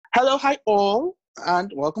Hello, hi all,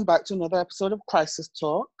 and welcome back to another episode of Crisis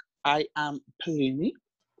Talk. I am Palumi.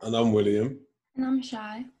 And I'm William. And I'm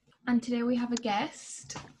Shy. And today we have a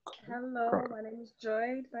guest. Hello, my name is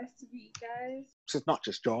Joy. Nice to meet you guys. She's not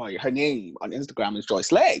just Joy. Her name on Instagram is Joy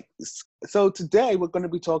Slays. So today we're going to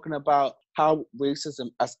be talking about how racism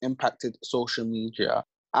has impacted social media.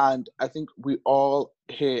 And I think we all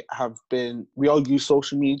here we all use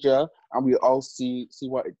social media and we all see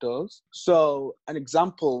what it does. So an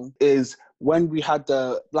example is when we had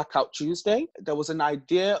the Blackout Tuesday, there was an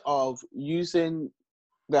idea of using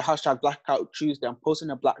the hashtag Blackout Tuesday and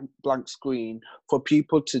posting a blank screen for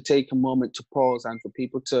people to take a moment to pause and for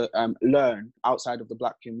people to learn outside of the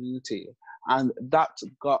Black community. And that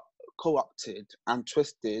got co-opted and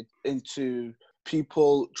twisted into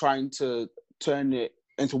people trying to turn it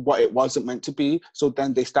into what it wasn't meant to be. So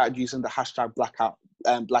then they started using the hashtag Black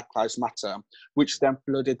Lives Matter, which then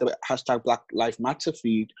flooded the hashtag Black Lives Matter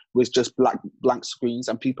feed with just blank screens,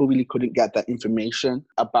 and people really couldn't get that information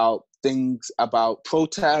about things, about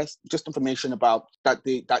protests, just information about that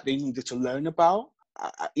they needed to learn about,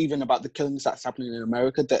 even about the killings that's happening in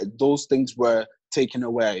America. That those things were taken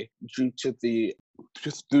away due to the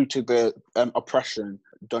oppression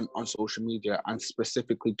done on social media, and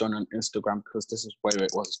specifically done on Instagram, because this is where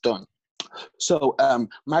it was done. So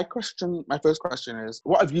my first question is,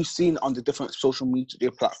 what have you seen on the different social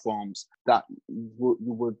media platforms that you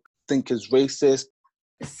would think is racist?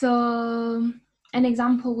 So an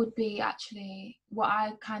example would be actually what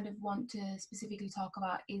I kind of want to specifically talk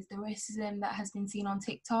about is the racism that has been seen on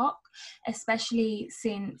TikTok, especially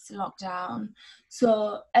since lockdown.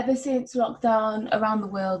 So ever since lockdown around the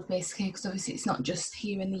world, basically, because obviously it's not just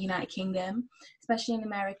here in the United Kingdom, especially in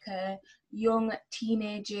America, young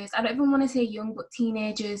teenagers, I don't even want to say young, but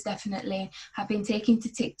teenagers definitely have been taken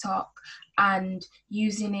to TikTok and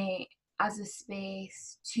using it as a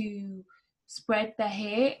space to spread their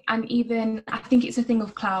hate. And even, I think it's a thing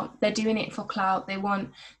of clout. They're doing it for clout. They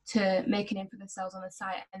want to make a name for themselves on the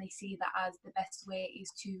site, and they see that as the best way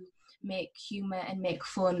is to make humour and make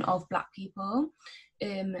fun of Black people.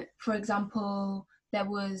 For example, there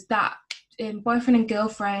was that boyfriend and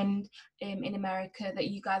girlfriend in America that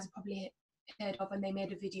you guys have probably heard of, and they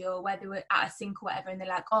made a video where they were at a sink or whatever, and they're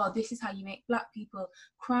like, oh, this is how you make Black people,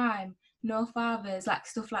 crime, no fathers, like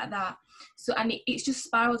stuff like that. So, and it's just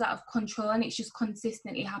spiraled out of control, and it's just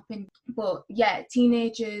consistently happened. But yeah,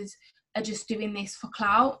 teenagers are just doing this for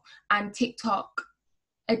clout, and TikTok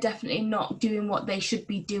are definitely not doing what they should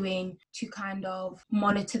be doing to kind of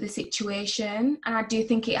monitor the situation. And I do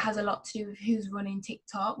think it has a lot to do with who's running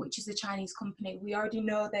TikTok, which is a Chinese company. We already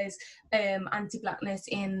know there's anti-Blackness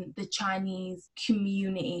in the Chinese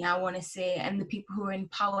community, I want to say, and the people who are in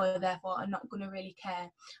power, therefore, are not going to really care.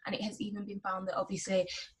 And it has even been found that obviously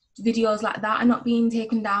videos like that are not being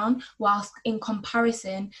taken down, whilst in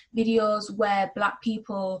comparison, videos where Black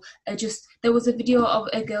people are just, there was a video of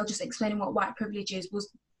a girl just explaining what white privilege is, was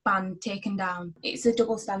banned, taken down. It's a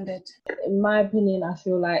double standard. In my opinion, I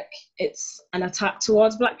feel like it's an attack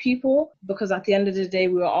towards Black people, because at the end of the day,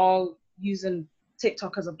 we're all using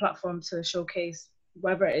TikTok as a platform to showcase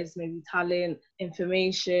whether it is maybe talent,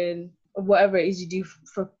 information, whatever it is you do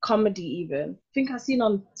for comedy even. I think I seen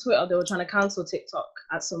on Twitter they were trying to cancel TikTok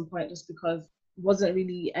at some point just because it wasn't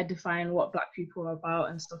really edifying what Black people are about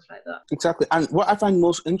and stuff like that. Exactly. And what I find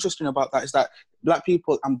most interesting about that is that Black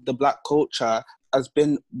people and the Black culture has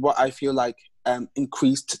been what I feel like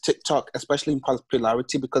increased TikTok, especially in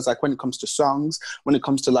popularity, because like when it comes to songs, when it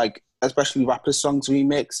comes to like especially rapper songs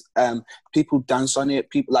remix, people dance on it.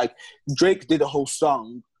 People like Drake did a whole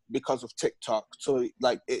song because of TikTok. So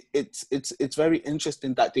like it's very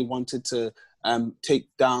interesting that they wanted to take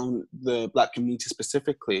down the Black community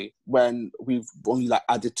specifically when we've only like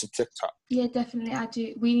added to TikTok. Yeah, definitely. I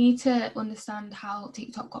do. We need to understand how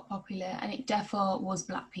TikTok got popular, and it therefore was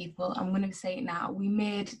Black people. I'm going to say it now. We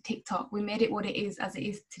made TikTok, we made it what it is as it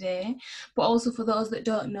is today. But also for those that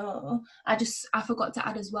don't know, I forgot to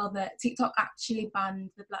add as well that TikTok actually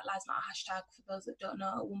banned the Black Lives Matter hashtag, for those that don't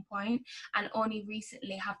know, at one point, and only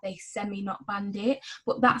recently have they not banned it.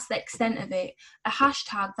 But that's the extent of it. A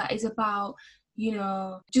hashtag that is about, you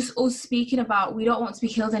know, just us speaking about, we don't want to be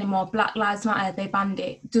killed anymore, Black Lives Matter, they banned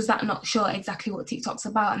it. Does that not show exactly what TikTok's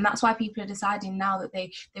about? And that's why people are deciding now that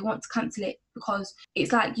they want to cancel it, because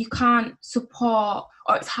it's like you can't support,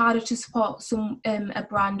 or it's harder to support a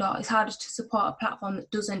brand, or it's harder to support a platform that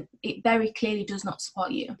doesn't, it very clearly does not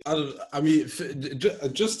support you. I mean,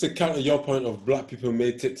 just to counter your point of Black people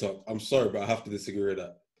made TikTok, I'm sorry, but I have to disagree with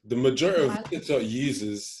that. The majority of TikTok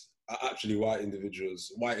users are actually white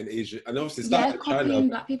individuals, white and Asian, and obviously started in China.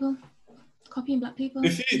 Copying Black people. Do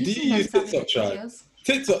you use TikTok, Chad?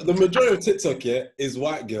 TikTok, the majority of TikTok, yeah, is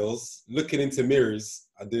white girls looking into mirrors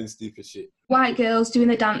and doing stupid shit. White girls doing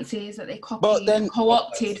the dances that they copied and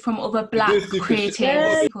co-opted from other black creators.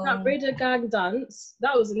 Yeah, that Raider Gang dance,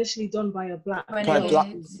 that was initially done by a black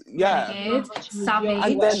Renegades, yeah. Savage.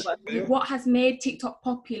 And then, what has made TikTok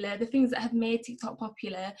popular, the things that have made TikTok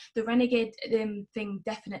popular, the Renegade thing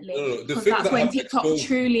definitely. No, the because thing that's that when have TikTok exposed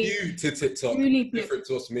truly you to TikTok different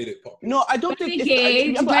to what's made it popular. No, I don't think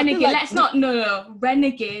Renegade. Let's not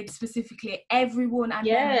Renegade specifically. Everyone and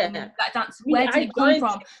that dance. Where did it come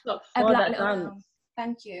from? A black little girl.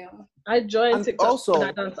 Thank you. I joined TikTok also, for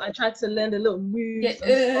that dance. I tried to learn the little moves.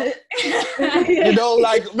 You know,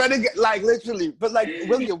 like Renegade, like literally. But like,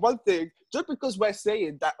 William, one thing, just because we're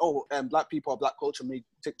saying that, black people or black culture made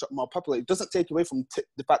TikTok more popular, it doesn't take away from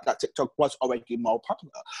the fact that TikTok was already more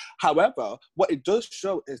popular. However, what it does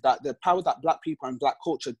show is that the power that black people and black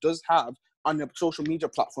culture does have on a social media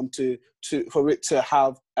platform for it to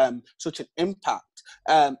have such an impact,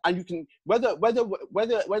 and you can whether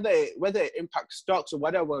it impacts stocks or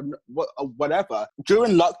whatever.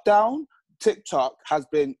 During lockdown, TikTok has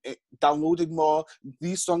been downloaded more.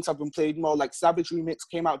 These songs have been played more. Like Savage remix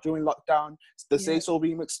came out during lockdown. The Say So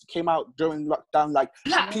remix came out during lockdown. Like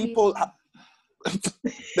people.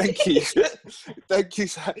 Thank you.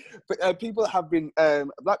 But people have been,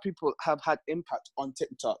 black people have had impact on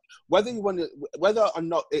TikTok. Whether or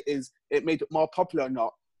not it made it more popular or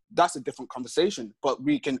not, that's a different conversation. But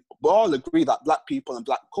we all agree that black people and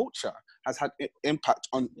black culture has had impact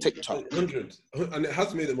on TikTok. 100, and it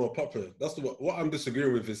has made it more popular. That's what I'm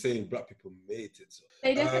disagreeing with is saying black people made it.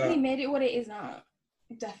 They definitely made it what it is now.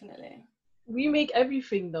 Definitely. We make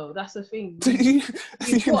everything though. That's the thing. We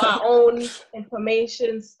put our own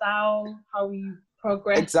information, style, how we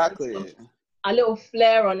progress. Exactly. A little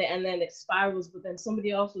flair on it, and then it spirals. But then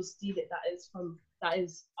somebody else will steal it. That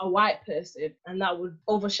is a white person, and that would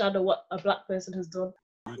overshadow what a black person has done.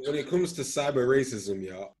 When it comes to cyber racism,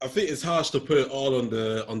 yeah, I think it's harsh to put it all on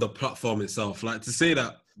the platform itself. Like to say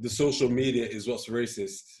that the social media is what's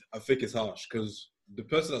racist, I think it's harsh because the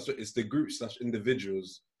person it's the group /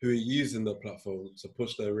 individuals who are using the platform to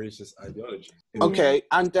push their racist ideology. Okay,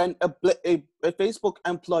 and then a Facebook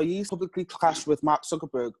employee publicly clashed with Mark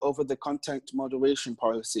Zuckerberg over the content moderation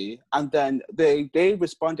policy, and then they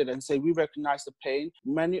responded and say, we recognize the pain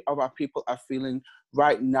many of our people are feeling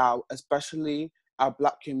right now, especially our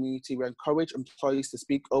black community. We encourage employees to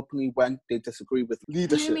speak openly when they disagree with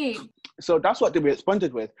leadership. So that's what they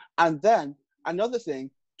responded with. And then another thing,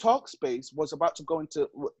 Talkspace was about to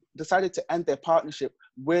decided to end their partnership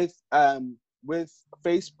with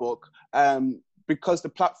Facebook because the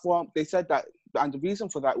platform, they said that, and the reason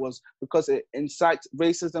for that was because it incites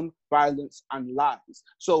racism, violence, and lies.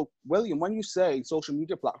 So, William, when you say social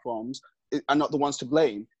media platforms are not the ones to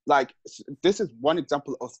blame, like this is one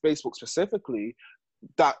example of Facebook specifically,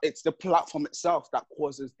 that it's the platform itself that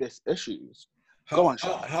causes these issues. Go on,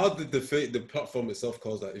 Shai. How did the platform itself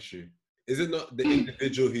cause that issue? Is it not the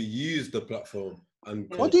individual who used the platform? And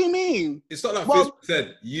what do you mean? It's not like Facebook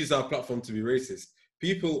said, use our platform to be racist.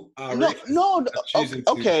 People are choosing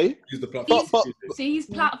to use the platform. These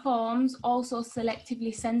platforms also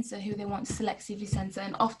selectively censor who they want to selectively censor,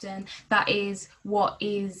 and often that is what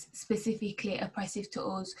is specifically oppressive to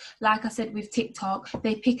us. Like I said with TikTok,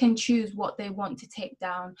 they pick and choose what they want to take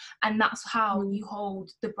down, and that's how you hold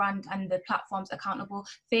the brand and the platforms accountable.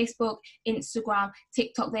 Facebook, Instagram,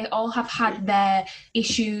 TikTok, they all have had their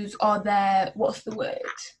issues or their,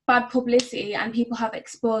 bad publicity, and people have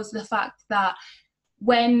exposed the fact that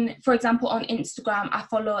when, for example, on Instagram, I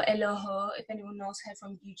follow Eloho, if anyone knows her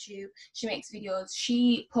from YouTube, she makes videos.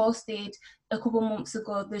 She posted a couple months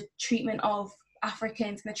ago the treatment of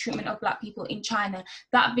Africans and the treatment of black people in China.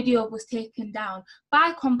 That video was taken down.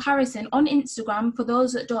 By comparison, on Instagram, for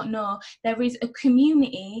those that don't know, there is a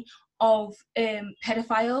community of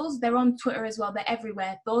pedophiles. They're on Twitter as well, they're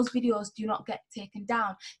everywhere. Those videos do not get taken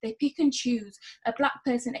down. They pick and choose. A black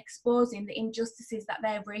person exposing the injustices that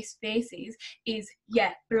their race faces is,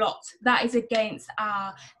 blocked. That is against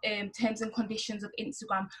our terms and conditions of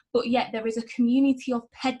Instagram. But yet there is a community of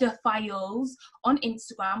pedophiles on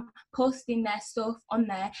Instagram posting their stuff on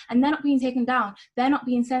there, and they're not being taken down. They're not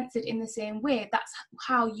being censored in the same way. That's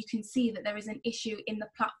how you can see that there is an issue in the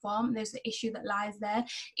platform. There's an issue that lies there.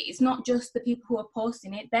 It's not just the people who are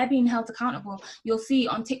posting it, they're being held accountable. You'll see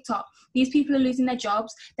on TikTok, these people are losing their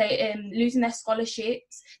jobs, they're losing their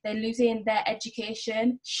scholarships, they're losing their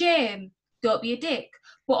education. Shame, don't be a dick.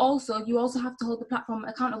 But also, you also have to hold the platform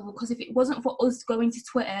accountable, because if it wasn't for us going to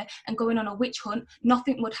Twitter and going on a witch hunt,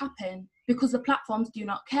 nothing would happen, because the platforms do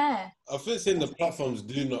not care. I think saying the platforms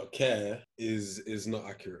do not care is not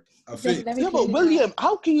accurate. I think Very Yeah, but clearly William,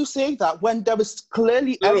 how can you say that when there is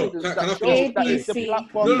clearly No, evidence can I that finish shows what that I'm it's the saying?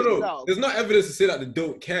 platform no. itself? There's not evidence to say that they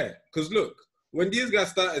don't care. Because look, when these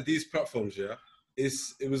guys started these platforms,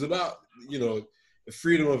 it was about, you know, the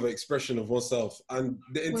freedom of expression of oneself, and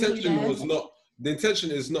the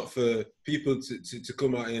intention is not for people to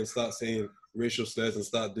come out here and start saying racial slurs and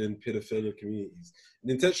start doing pedophilia communities.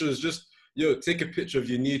 The intention is just, take a picture of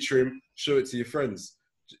your new trim, show it to your friends.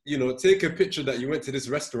 Take a picture that you went to this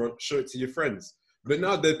restaurant, show it to your friends. But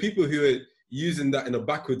now there are people who are using that in a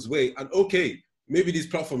backwards way. And okay, maybe these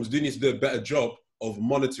platforms do need to do a better job of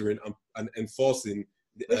monitoring and enforcing.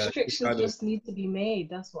 Restrictions just need to be made.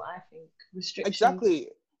 That's what I think. Restrictions Exactly.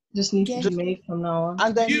 just need to be made from now on.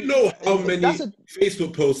 And then, do you know how many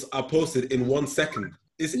Facebook posts are posted in 1 second?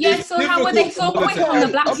 So how are they so quick on the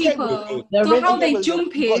black people? So how they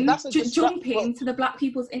jump in to the black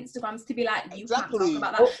people's Instagrams to be like, you can't talk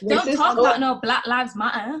about that. Don't talk about no Black Lives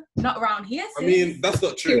Matter. Not around here, sis. I mean, that's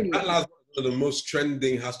not true. Black Lives Matter are the most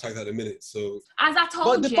trending hashtags at the minute. So as I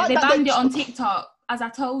told you, they banned it on TikTok. As I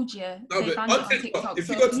told you, they banned it on TikTok. If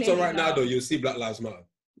you go to TikTok right now, though, you'll see Black Lives Matter.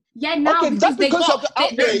 Yeah, now because they got the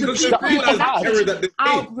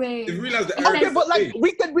outrage. They realized the okay, but like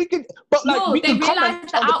we can, but like no, we they can realized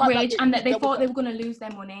the outrage and that they thought they were going to lose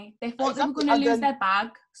their money. They thought they were going to lose their bag,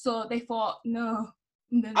 so they thought no.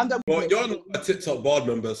 Well, you're not a TikTok board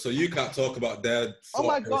member, so you can't talk about their. Oh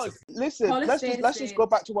my God! Listen, let's just go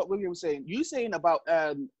back to what William was saying. You saying about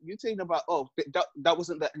that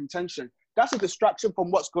wasn't the intention. That's a distraction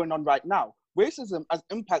from what's going on right now. Racism has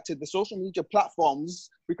impacted the social media platforms,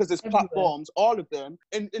 because there's platforms, all of them,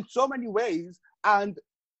 in so many ways, and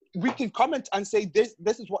we can comment and say this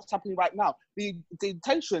is what's happening right now. The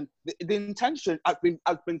intention has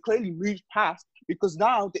been clearly moved past, because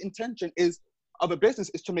now the intention of a business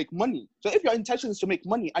is to make money. So if your intention is to make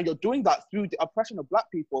money and you're doing that through the oppression of black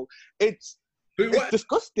people, it's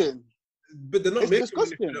disgusting. But they're not making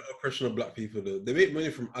money from the oppression of black people, though. They make money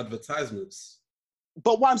from advertisements.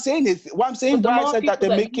 But what I'm saying why I said that they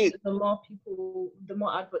make it, the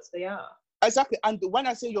more adverts they are. Exactly. And when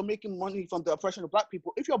I say you're making money from the oppression of black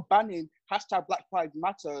people, if you're banning hashtag Black Lives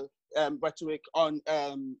Matter rhetoric on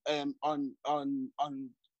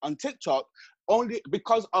TikTok, only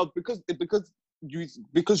because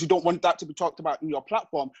you don't want that to be talked about in your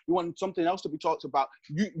platform, you want something else to be talked about,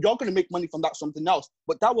 you're going to make money from that something else.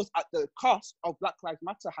 But that was at the cost of Black Lives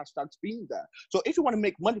Matter hashtags being there. So if you want to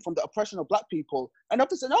make money from the oppression of black people,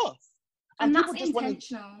 enough is enough. And that's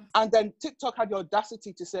intentional. And then TikTok had the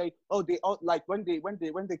audacity to say, oh, they like when they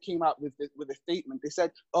came out with a statement, they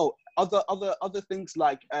said, oh, other things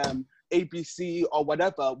like ABC or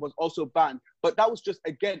whatever was also banned. But that was just,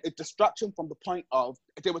 again, a distraction from the point of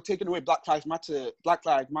they were taking away Black Lives Matter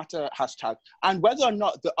hashtag. And whether or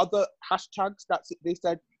not the other hashtags that they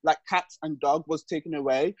said, like cats and dog, was taken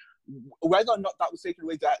away, whether or not that was taken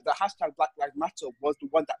away, the hashtag Black Lives Matter was the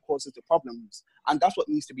one that causes the problems. And that's what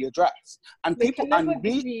needs to be addressed. And they can never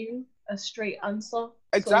give you a straight answer.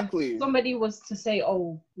 Exactly. So if somebody was to say,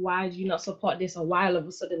 oh, why do you not support this? Or why all of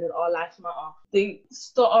a sudden it all lives matter? They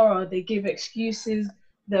stutter or they give excuses.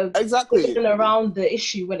 They're going around the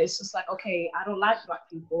issue when it's just like, okay, I don't like black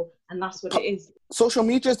people, and that's what it is. Social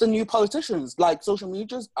media is the new politicians. Like, social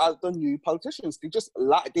medias are the new politicians. They just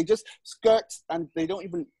skirt, and they don't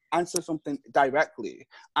even answer something directly,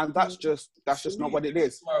 and that's just not what it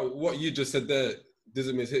is. What you just said there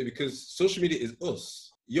doesn't make sense, because social media is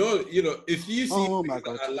us. If you see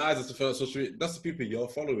that lies and stuff on social media, that's the people you're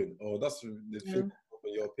following, or that's the people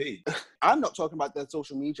on your page. I'm not talking about the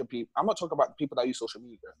social media people. I'm not talking about the people that use social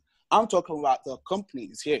media. I'm talking about the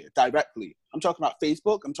companies here directly. I'm talking about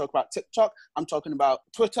Facebook. I'm talking about TikTok. I'm talking about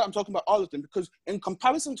Twitter. I'm talking about all of them, because in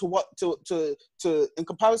comparison to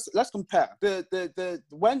let's compare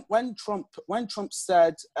when Trump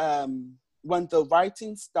said when the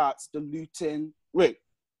rioting starts, the looting.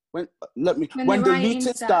 When the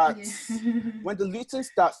looting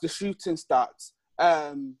starts, the shooting starts.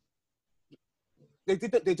 They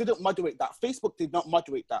didn't moderate that. Facebook did not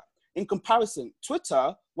moderate that. In comparison,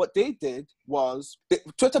 Twitter, what they did was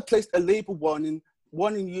Twitter placed a label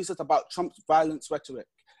warning users about Trump's violence rhetoric.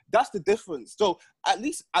 That's the difference. So at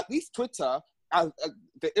least Twitter,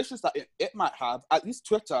 the issues that it might have, at least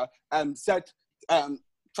Twitter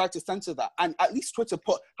tried to censor that, and at least Twitter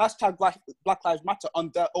put hashtag Black Lives Matter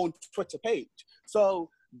on their own Twitter page. So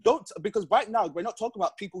because right now we're not talking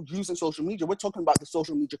about people using social media, we're talking about the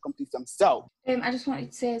social media companies themselves. I just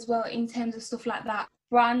wanted to say as well, in terms of stuff like that,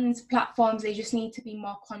 brands, platforms, they just need to be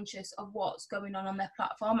more conscious of what's going on their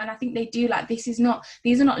platform. And I think they do. Like, these are not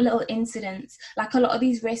little incidents. Like, a lot of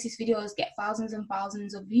these racist videos get thousands and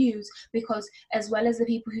thousands of views because, as well as the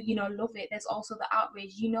people who, you know, love it, there's also the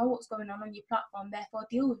outrage. You know what's going on your platform, therefore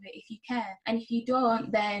deal with it if you care. And if you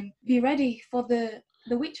don't, then be ready for the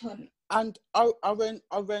witch hunt. And Aaron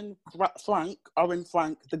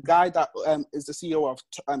Frank, the guy that is the CEO of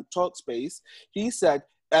Talkspace, he said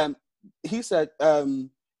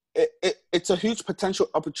it's a huge potential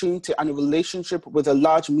opportunity and a relationship with a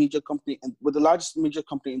large media company, and with the largest media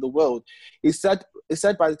company in the world. It said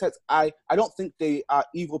by the text, I don't think they are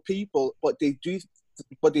evil people, but they do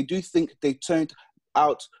think they turned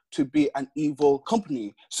out to be an evil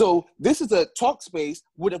company. So this is a Talkspace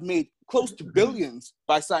would have made close to billions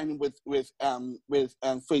by signing with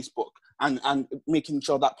Facebook and making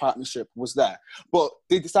sure that partnership was there. But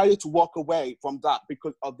they decided to walk away from that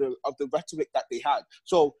because of the rhetoric that they had.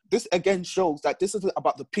 So this again shows that this isn't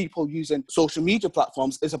about the people using social media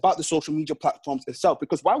platforms, it's about the social media platforms itself.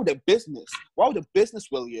 Because why would a business,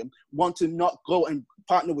 William, want to not go and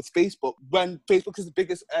partner with Facebook when Facebook is the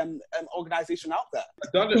biggest organization out there?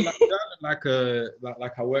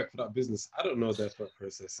 Like I work for that business. I don't know their thought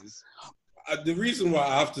processes. The reason why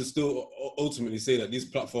I have to still ultimately say that these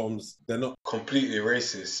platforms, they're not completely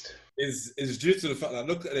racist, is due to the fact that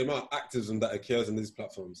look at the amount of activism that occurs in these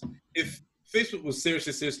platforms. If Facebook was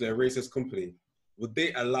seriously a racist company, would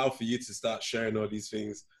they allow for you to start sharing all these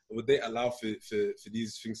things? Or would they allow for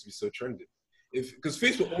these things to be so trendy? Because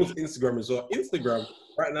Facebook owns Instagram as well. Instagram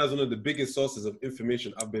right now is one of the biggest sources of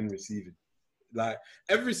information I've been receiving. Like,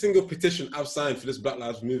 every single petition I've signed for this Black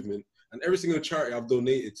Lives Movement, and every single charity I've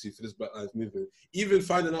donated to for this Black Lives Movement, even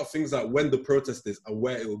finding out things like when the protest is and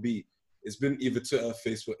where it will be, it's been either Twitter,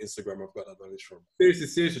 Facebook, Instagram, I've got that knowledge from.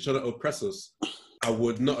 Seriously trying to oppress us, I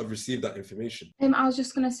would not have received that information. I was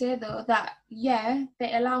just going to say, though, that, yeah,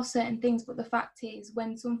 they allow certain things, but the fact is,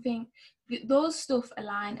 when those stuff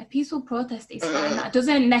align, a peaceful protest is fine. That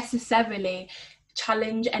doesn't necessarily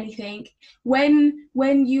challenge anything. When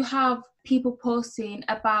you have people posting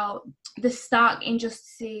about the stark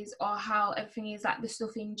injustices or how everything is, like the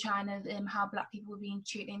stuff in China, how black people are being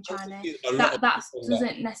treated in China, that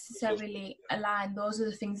doesn't necessarily align. Those are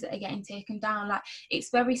the things that are getting taken down. Like,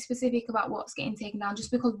 it's very specific about what's getting taken down.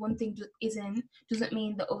 Just because one thing doesn't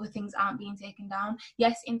mean that other things aren't being taken down.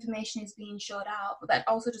 Yes, information is being showed out, but that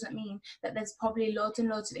also doesn't mean that there's probably loads and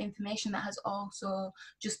loads of information that has also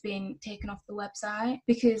just been taken off the website.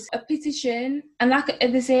 Because a petition, and like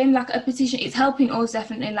a petition, it's helping us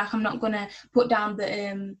definitely. Like, I'm not gonna put down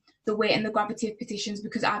the weight and the gravity of petitions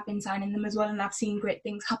because I've been signing them as well, and I've seen great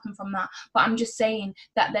things happen from that. But I'm just saying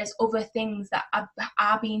that there's other things that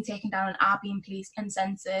are being taken down and are being policed and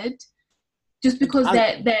censored. Just because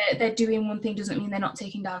they're doing one thing doesn't mean they're not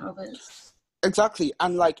taking down others. Exactly,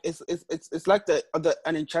 and like it's like the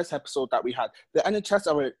NHS episode that we had. The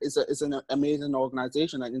NHS is an amazing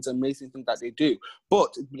organization, and it's an amazing thing that they do.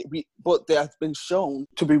 But they have been shown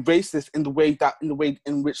to be racist in the way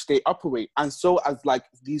in which they operate, and so as like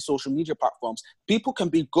these social media platforms, people can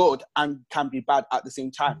be good and can be bad at the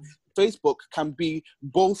same time. Facebook can be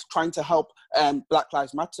both trying to help Black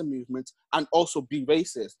Lives Matter movement and also be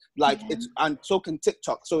racist. And so can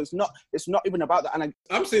TikTok. So it's not even about that. And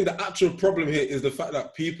I'm saying the actual problem here is the fact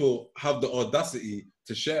that people have the audacity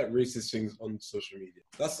to share racist things on social media.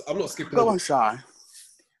 I'm not skipping. Go on, Shy.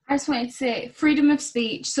 I just wanted to say freedom of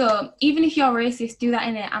speech. So even if you're racist, do that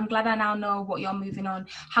in it. I'm glad I now know what you're moving on.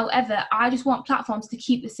 However, I just want platforms to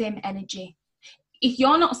keep the same energy. If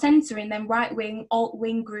you're not censoring them right-wing,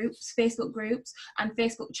 alt-wing groups, Facebook groups and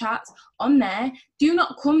Facebook chats on there, do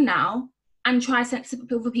not come now and try to censor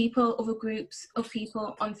other groups of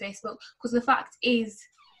people on Facebook. Because the fact is,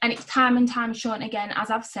 and it's time and time shown again,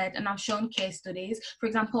 as I've said, and I've shown case studies. For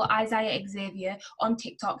example, Isaiah Xavier on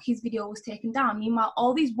TikTok, his video was taken down. Meanwhile,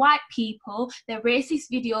 all these white people, their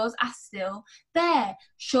racist videos are still there.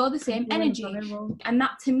 Show the same energy. And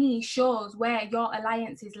that to me shows where your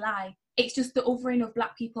alliances lie. It's just the othering of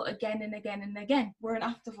black people again and again and again. We're an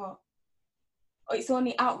afterthought. It's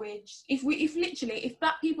only outrage. If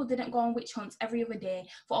black people didn't go on witch hunts every other day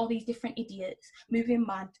for all these different idiots moving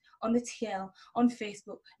mad on the TL, on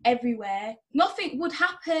Facebook, everywhere, nothing would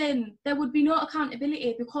happen. There would be no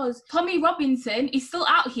accountability because Tommy Robinson is still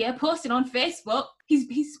out here posting on Facebook.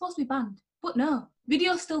 He's supposed to be banned, but no,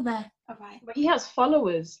 video's still there. All right. But he has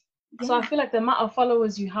followers. Yeah. So I feel like the amount of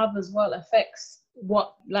followers you have as well affects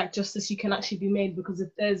what like justice you can actually be made, because if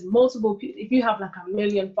there's multiple people, if you have like 1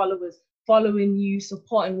 million followers following you,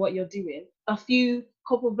 supporting what you're doing, a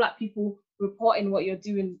couple of black people reporting what you're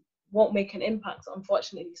doing won't make an impact,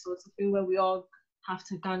 unfortunately. So it's a thing where we all have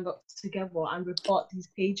to gang up together and report these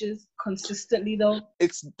pages consistently though?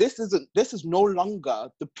 This is no longer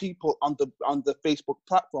the people on the Facebook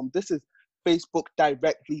platform. This is Facebook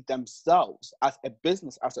directly themselves as a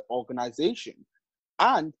business, as an organization.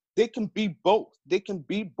 And they can be both. They can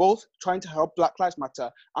be both trying to help Black Lives Matter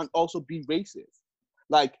and also be racist.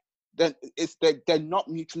 Like, then they're not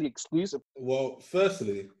mutually exclusive. Well,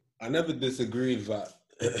 firstly, I never disagreed that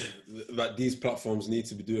that these platforms need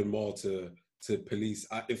to be doing more to police.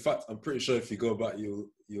 In fact, I'm pretty sure if you go back, you'll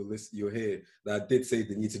hear that I did say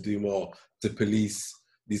they need to do more to police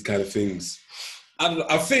these kind of things. And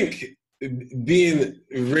I think being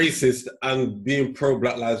racist and being pro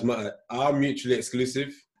Black Lives Matter are mutually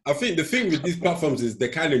exclusive. I think the thing with these platforms is they're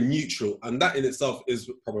kind of neutral, and that in itself is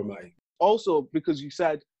problematic. Also, because you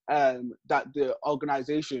said that the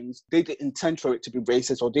organizations, they didn't intend for it to be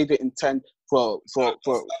racist, or they didn't intend for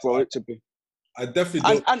it to be. I definitely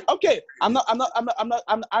don't. And okay, I'm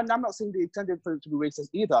not saying they intended for it to be racist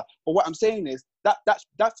either. But what I'm saying is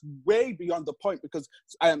that's way beyond the point, because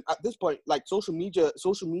at this point, like social media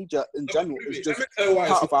in general is just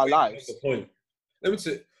part of our lives. The point. Let me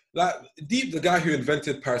say, like Deep, the guy who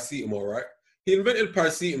invented paracetamol, right? He invented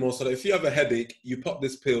paracetamol so that if you have a headache, you pop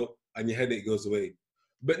this pill and your headache goes away.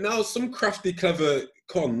 But now some crafty, clever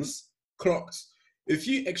clocks, if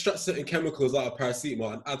you extract certain chemicals out of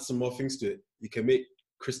paracetamol and add some more things to it, you can make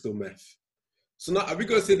crystal meth. So now, are we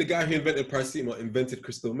going to say the guy who invented paracetamol invented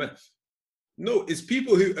crystal meth? No, it's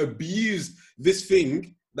people who abused this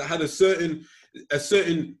thing that had a certain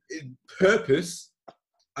purpose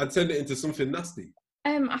and turned it into something nasty.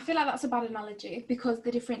 I feel like that's a bad analogy, because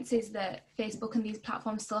the difference is that Facebook and these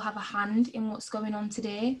platforms still have a hand in what's going on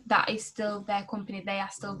today. That is still their company. They are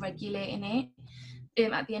still regulating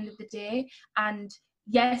it at the end of the day. And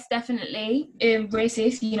yes, definitely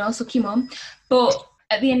racist, suck your mum. But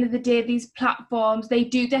at the end of the day, these platforms, they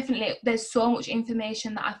do definitely, there's so much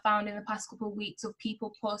information that I found in the past couple of weeks of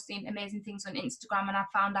people posting amazing things on Instagram, and I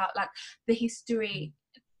found out like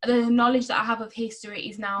the knowledge that I have of history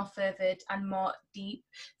is now furthered and more deep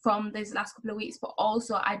from those last couple of weeks. But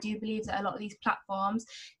also, I do believe that a lot of these platforms,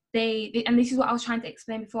 they and this is what I was trying to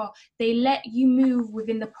explain before, they let you move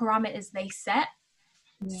within the parameters they set.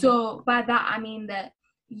 Yeah. So by that, I mean that,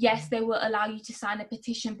 yes, they will allow you to sign a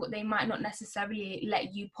petition, but they might not necessarily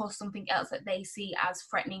let you post something else that they see as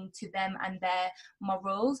threatening to them and their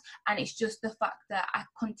morals. And it's just the fact that I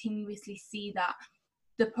continuously see that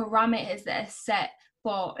the parameters that are set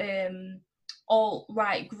for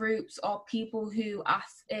alt-right groups or people who are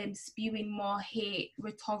spewing more hate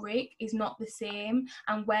rhetoric is not the same,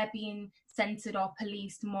 and we're being censored or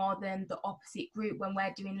policed more than the opposite group when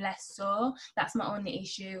we're doing less so. That's my only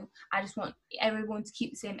issue. I just want everyone to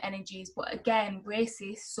keep the same energies. But again,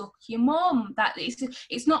 racist, suck your mum. That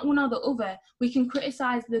it's not one or the other. We can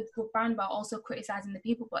criticise the brand by also criticising the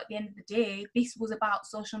people, but at the end of the day, this was about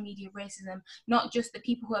social media racism, not just the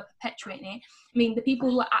people who are perpetuating it. I mean, the people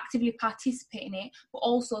who are actively participating in it, but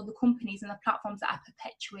also the companies and the platforms that are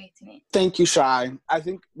perpetuating it. Thank you, Shai. I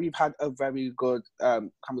think we've had a very good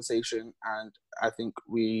conversation, and I think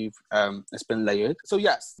it's been layered. So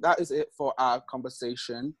yes, that is it for our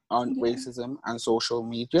conversation on racism and social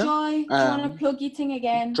media. Joy, do you want to plug your thing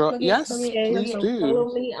again? Yes, please do.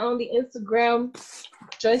 Follow me on the Instagram,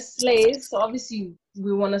 Joy Slays. So obviously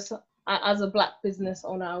we want to, as a Black business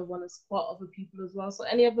owner, I want to support other people as well. So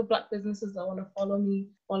any other Black businesses that want to follow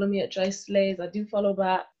me at Joy Slays. I do follow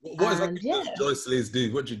back. What exactly Joy Slays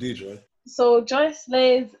do? What do you do, Joy? So Joy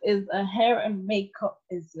Slays is a hair and makeup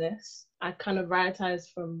business. I kind of varietize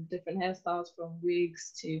from different hairstyles, from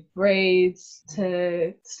wigs to braids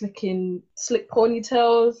to slick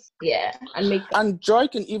ponytails. Yeah, and makeup. And Joy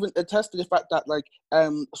can even attest to the fact that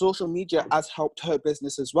social media has helped her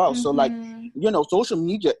business as well. Mm-hmm. So social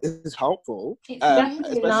media is helpful.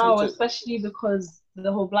 Definitely now, especially because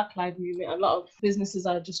the whole Black Lives Movement, a lot of businesses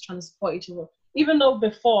are just trying to support each other. Even though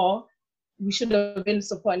before, we should have been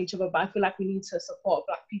supporting each other, but I feel like we need to support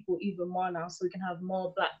Black people even more now, so we can have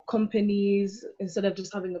more Black companies instead of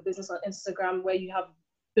just having a business on Instagram where you have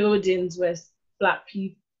buildings where Black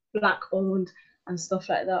people, Black owned and stuff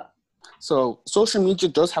like that. So social media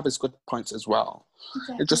does have its good points as well.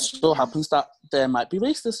 Exactly. It just so happens that there might be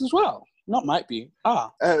racists as well. Not might be.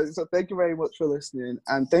 So thank you very much for listening,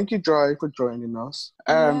 and thank you, Joy, for joining us.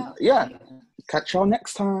 Catch y'all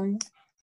next time.